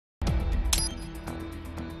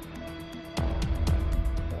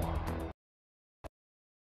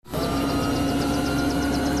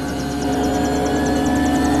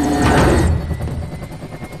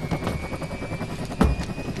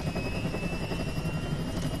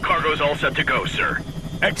Cargo's all set to go, sir.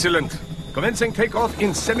 Excellent. Commencing takeoff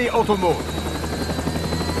in semi-auto mode.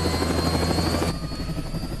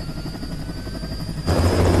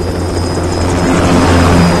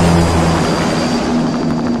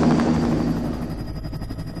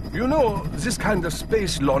 You know, this kind of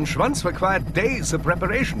space launch once required days of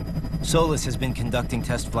preparation. Solus has been conducting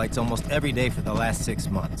test flights almost every day for the last 6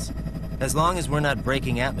 months. As long as we're not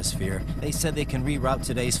breaking atmosphere, they said they can reroute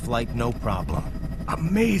today's flight no problem.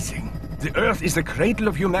 Amazing. The Earth is the cradle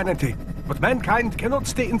of humanity, but mankind cannot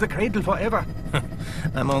stay in the cradle forever.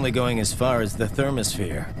 I'm only going as far as the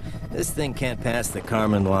thermosphere. This thing can't pass the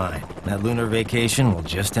Kármán line. That lunar vacation will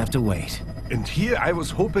just have to wait. And here I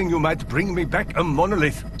was hoping you might bring me back a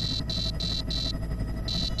monolith.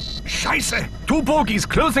 Scheiße! 2 bogies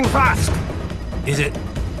closing fast! Is it?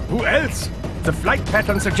 Who else? The flight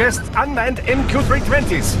pattern suggests unmanned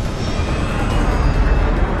MQ-320s.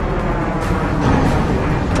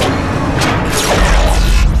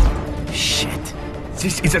 Shit.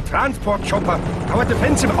 This is a transport chopper. Our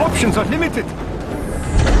defensive options are limited.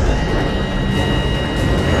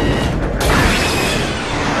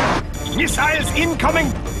 Missiles incoming!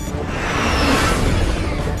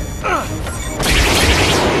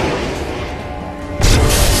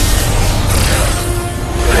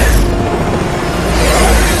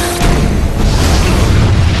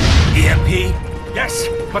 EMP? Yes,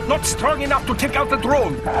 but not strong enough to take out the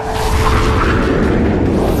drone.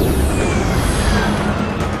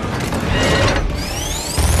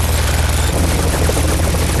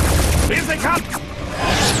 Here they come!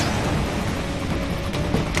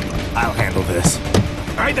 I'll handle this.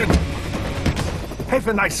 Raiden! Have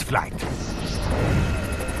a nice flight.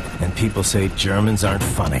 And people say Germans aren't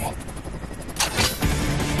funny.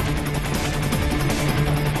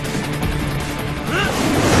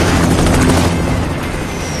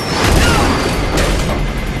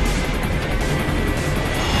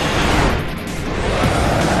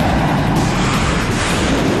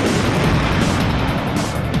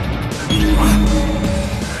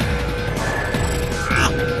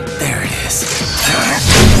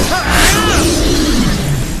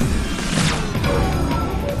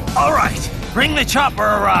 Bring the chopper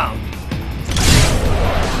around!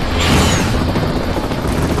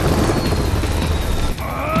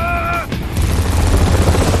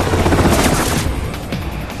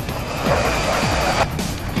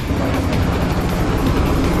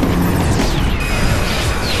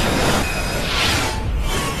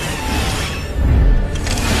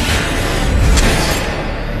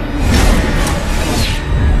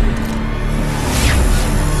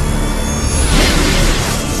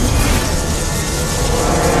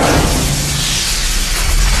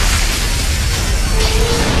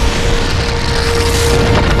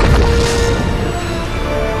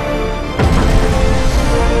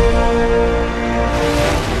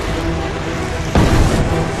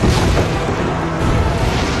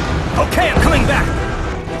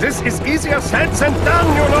 This is easier said than done,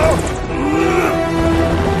 you know!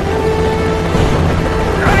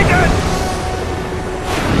 Raiden!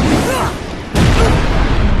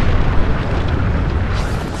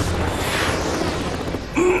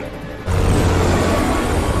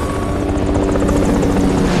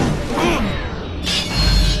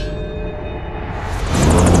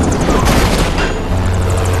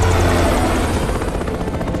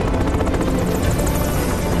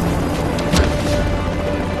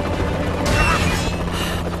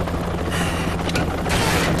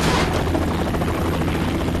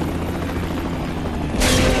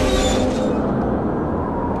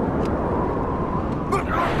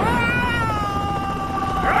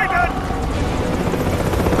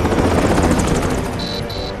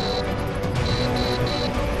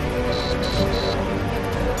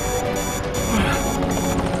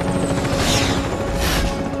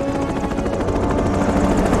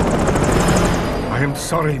 I am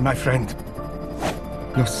sorry, my friend.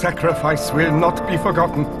 Your sacrifice will not be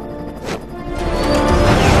forgotten.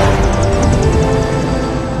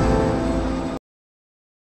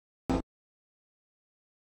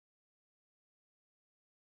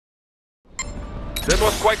 That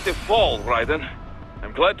was quite the fall, Raiden.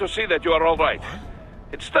 I'm glad to see that you are all right.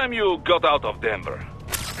 It's time you got out of Denver.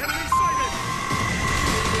 Enemy sighted!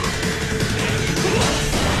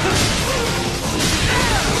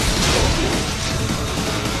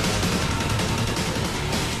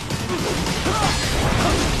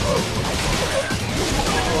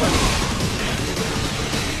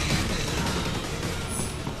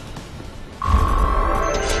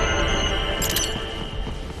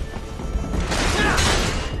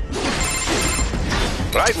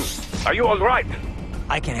 Raiden, are you all right?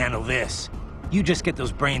 I can handle this. You just get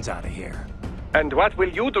those brains out of here. And what will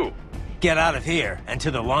you do? Get out of here and to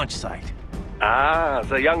the launch site. Ah,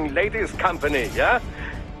 the young ladies' company, yeah?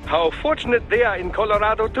 How fortunate they are in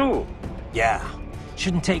Colorado, too. Yeah.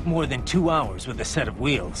 Shouldn't take more than 2 hours with a set of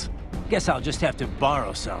wheels. Guess I'll just have to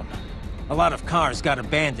borrow some. A lot of cars got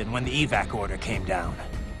abandoned when the evac order came down.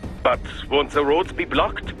 But won't the roads be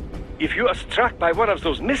blocked? If you are struck by one of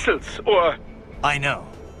those missiles, or... I know.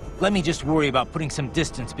 Let me just worry about putting some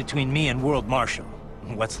distance between me and World Marshal.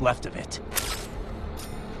 What's left of it.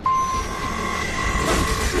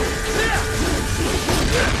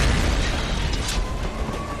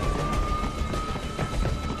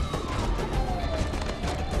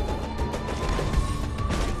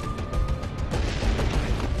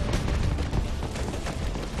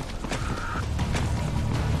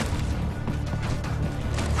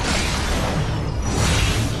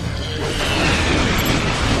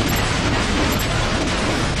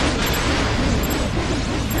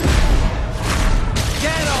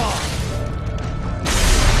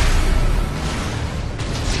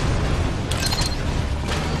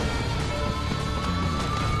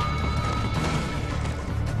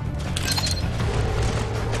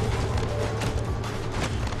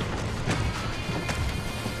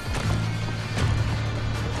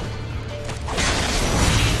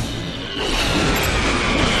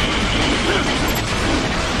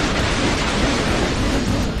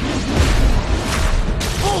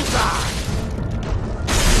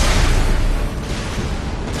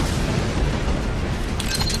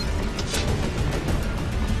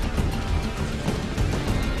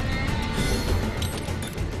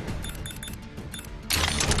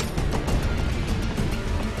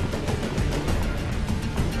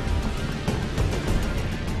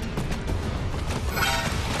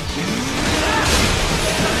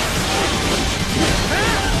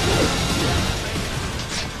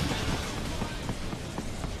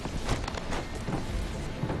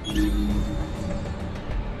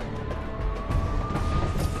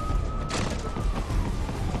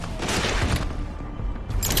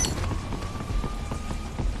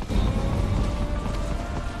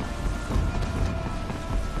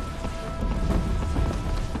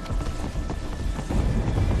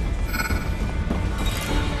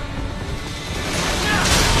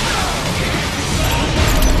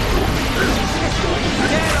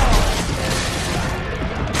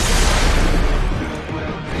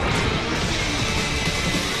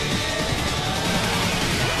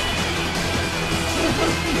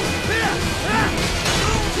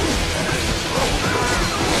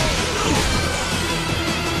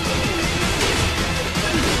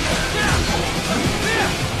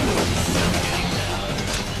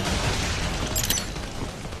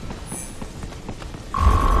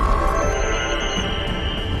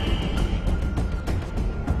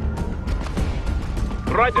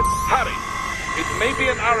 Raiden, hurry! It may be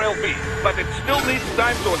an RLB, but it still needs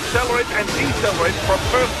time to accelerate and decelerate from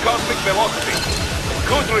first cosmic velocity. It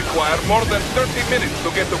could require more than 30 minutes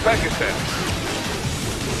to get to Pakistan.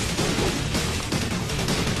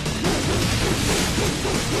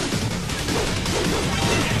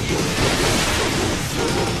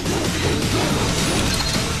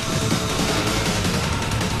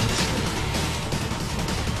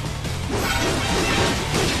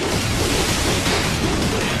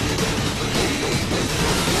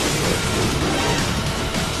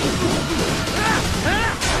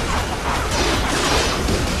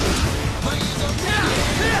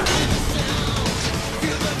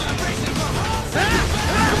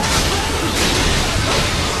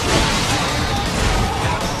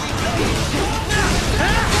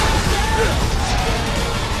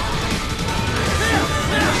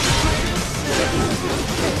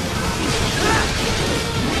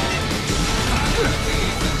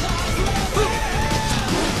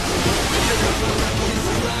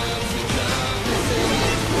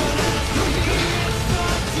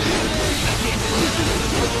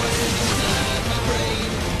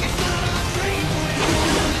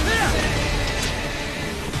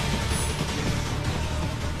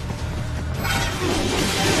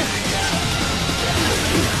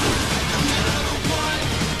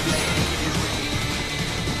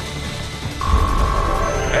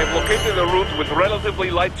 Located a route with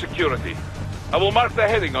relatively light security. I will mark the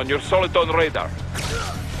heading on your Soliton radar.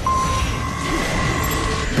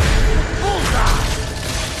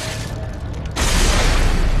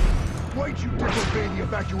 Why'd you disobey the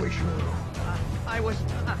evacuation order?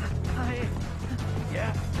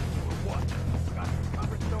 Yeah? What? Got your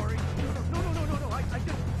cover story? No, I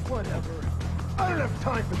just... Whatever. I don't have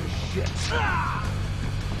time for this shit.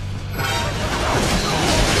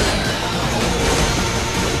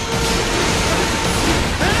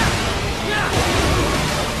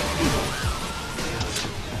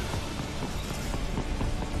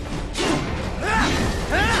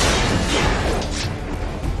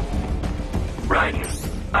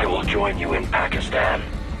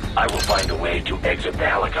 I will find a way to exit the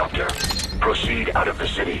helicopter. Proceed out of the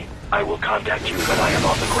city. I will contact you when I am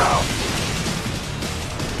on the ground.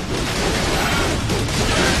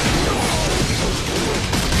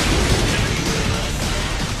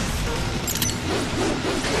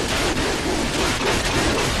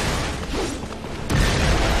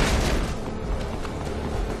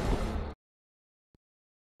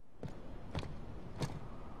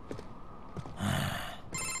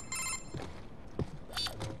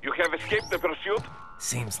 You have escaped the pursuit?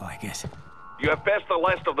 Seems like it. You have passed the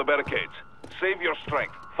last of the barricades. Save your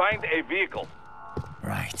strength. Find a vehicle.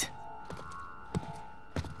 Right.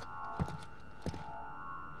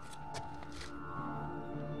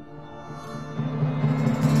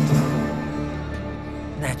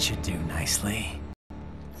 That should do nicely.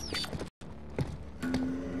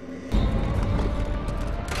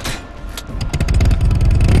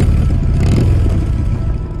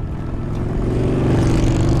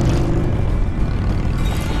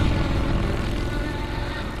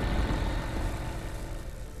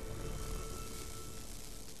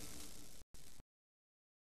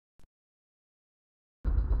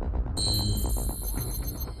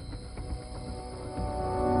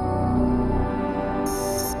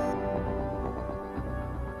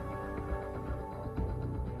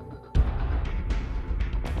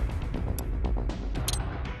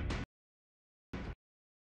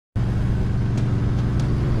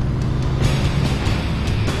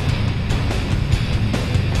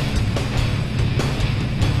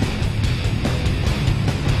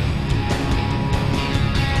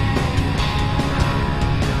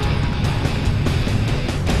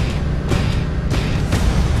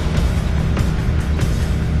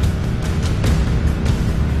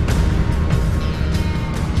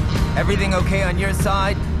 Everything okay on your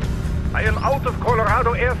side? I am out of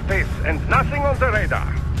Colorado airspace and nothing on the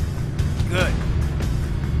radar. Good.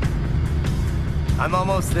 I'm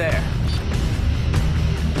almost there.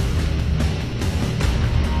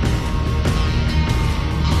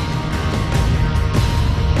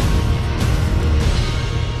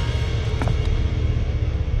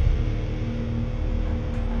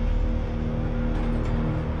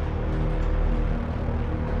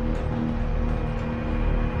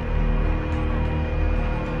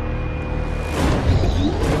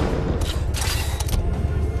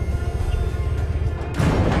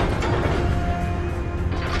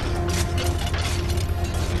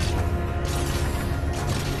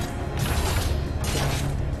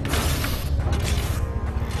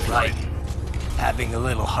 Raiden, Having a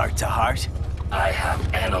little heart-to-heart? I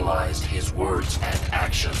have analyzed his words and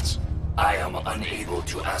actions. I am unable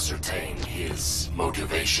to ascertain his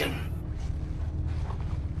motivation.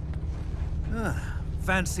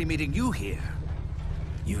 Fancy meeting you here.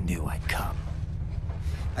 You knew I'd come.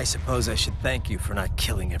 I suppose I should thank you for not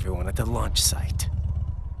killing everyone at the launch site.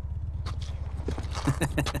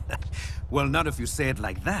 Well, not if you say it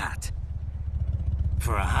like that.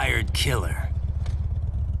 For a hired killer,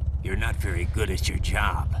 you're not very good at your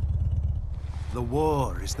job. The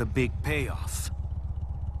war is the big payoff.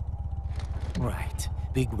 Right.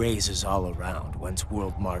 Big raises all around once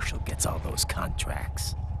World Marshal gets all those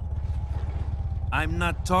contracts. I'm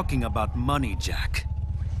not talking about money, Jack.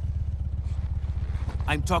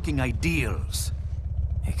 I'm talking ideals.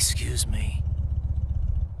 Excuse me?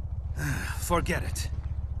 Forget it.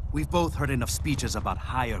 We've both heard enough speeches about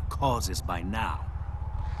higher causes by now.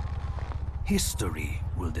 History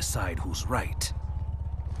will decide who's right.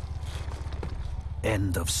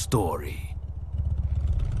 End of story.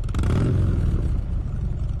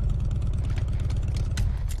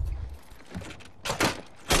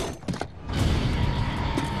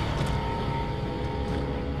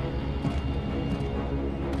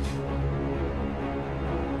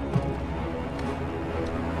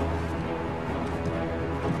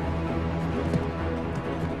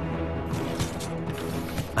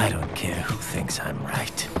 I don't care who thinks I'm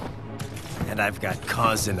right. And I've got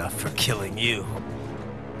cause enough for killing you.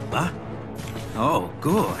 Huh? Oh,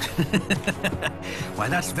 good. Why,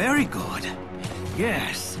 that's very good.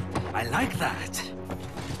 Yes, I like that.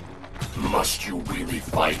 Must you really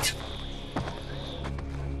fight?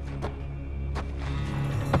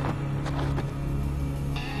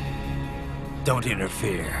 Don't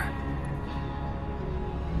interfere.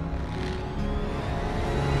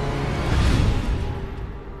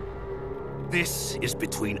 This is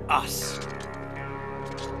between us.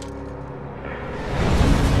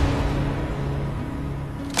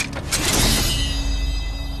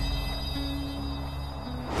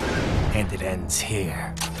 And it ends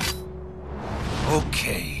here.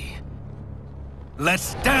 Okay.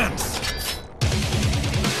 Let's dance!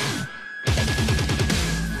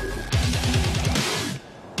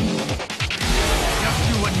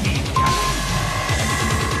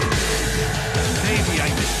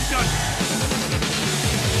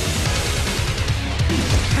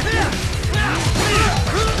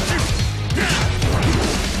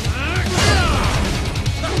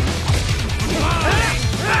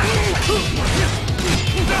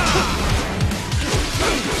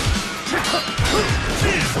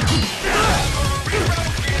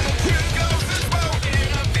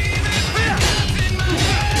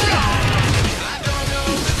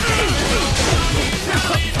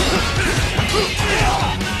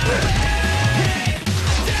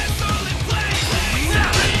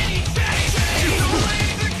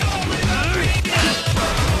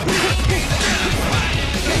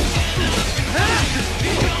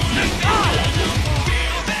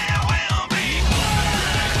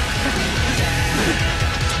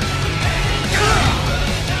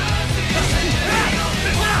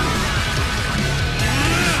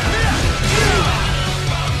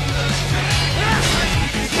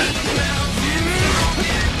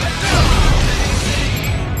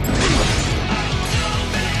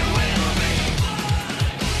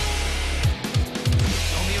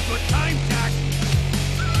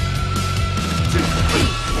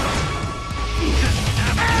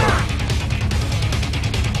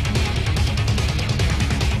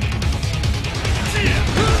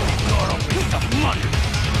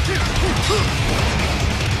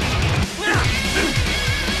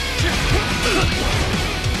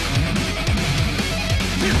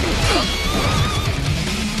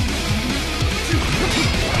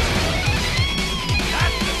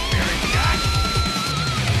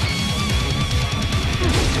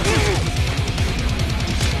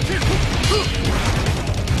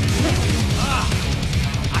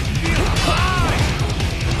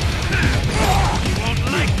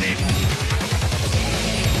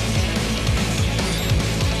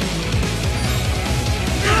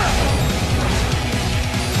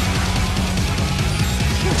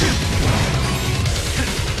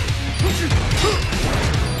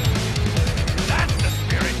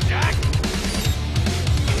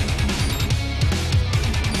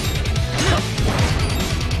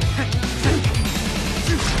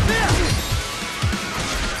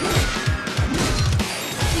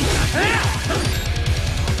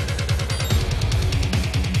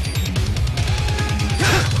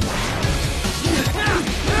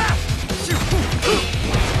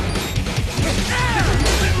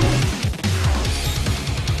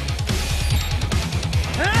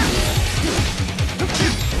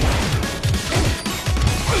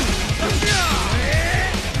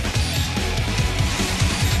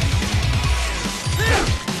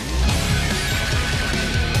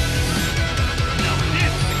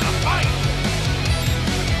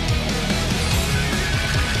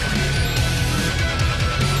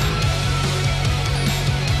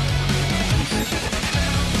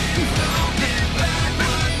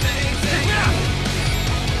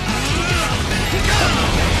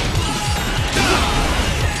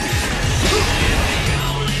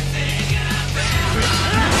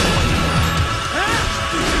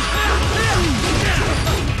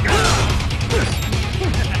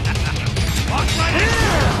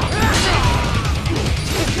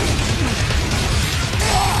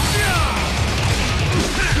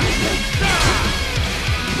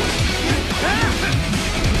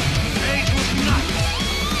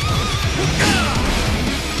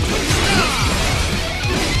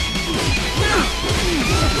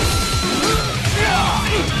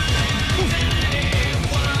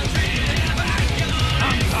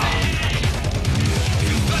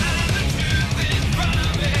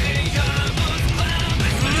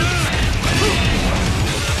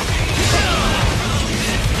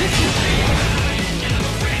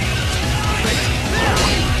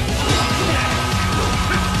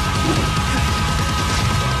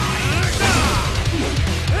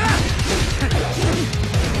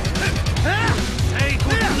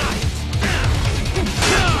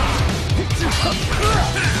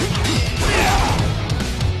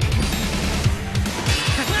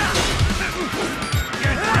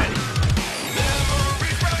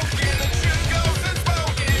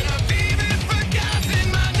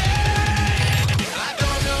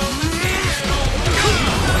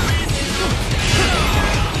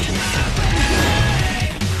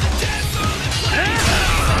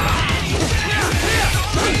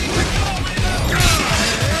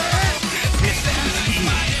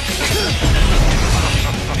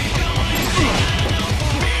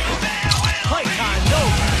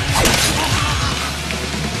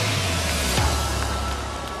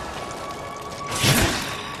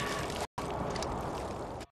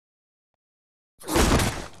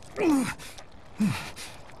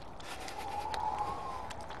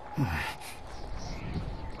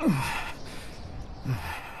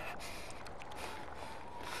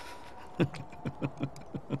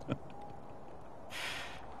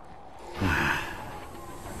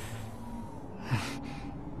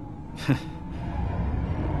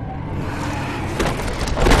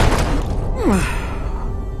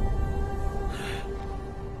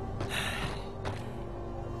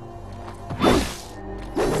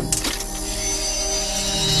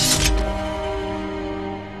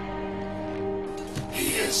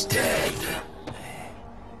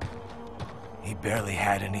 Barely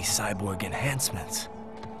had any cyborg enhancements.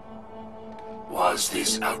 Was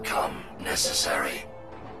this outcome necessary?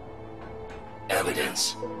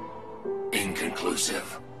 Evidence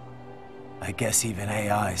inconclusive. I guess even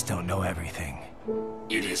AIs don't know everything.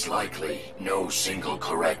 It is likely no single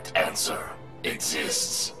correct answer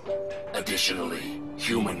exists. Additionally,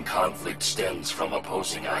 human conflict stems from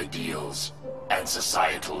opposing ideals and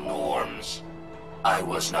societal norms. I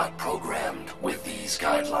was not programmed with these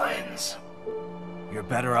guidelines. You're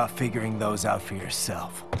better off figuring those out for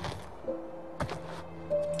yourself.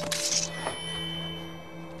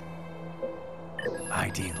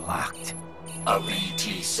 ID locked. A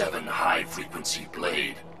BT-7 high-frequency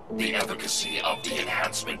blade. The efficacy of the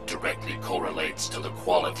enhancement directly correlates to the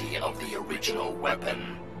quality of the original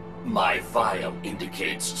weapon. My file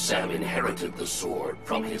indicates Sam inherited the sword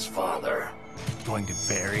from his father. Going to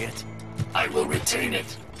bury it? I will retain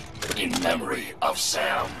it in memory of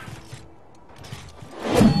Sam.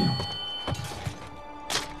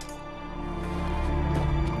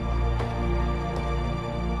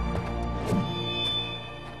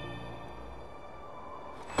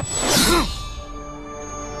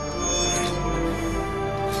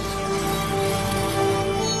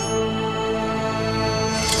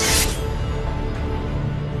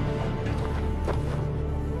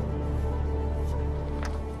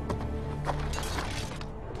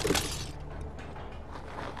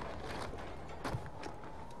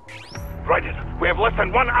 Raiden, we have less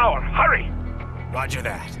than 1 hour. Hurry! Roger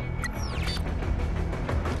that.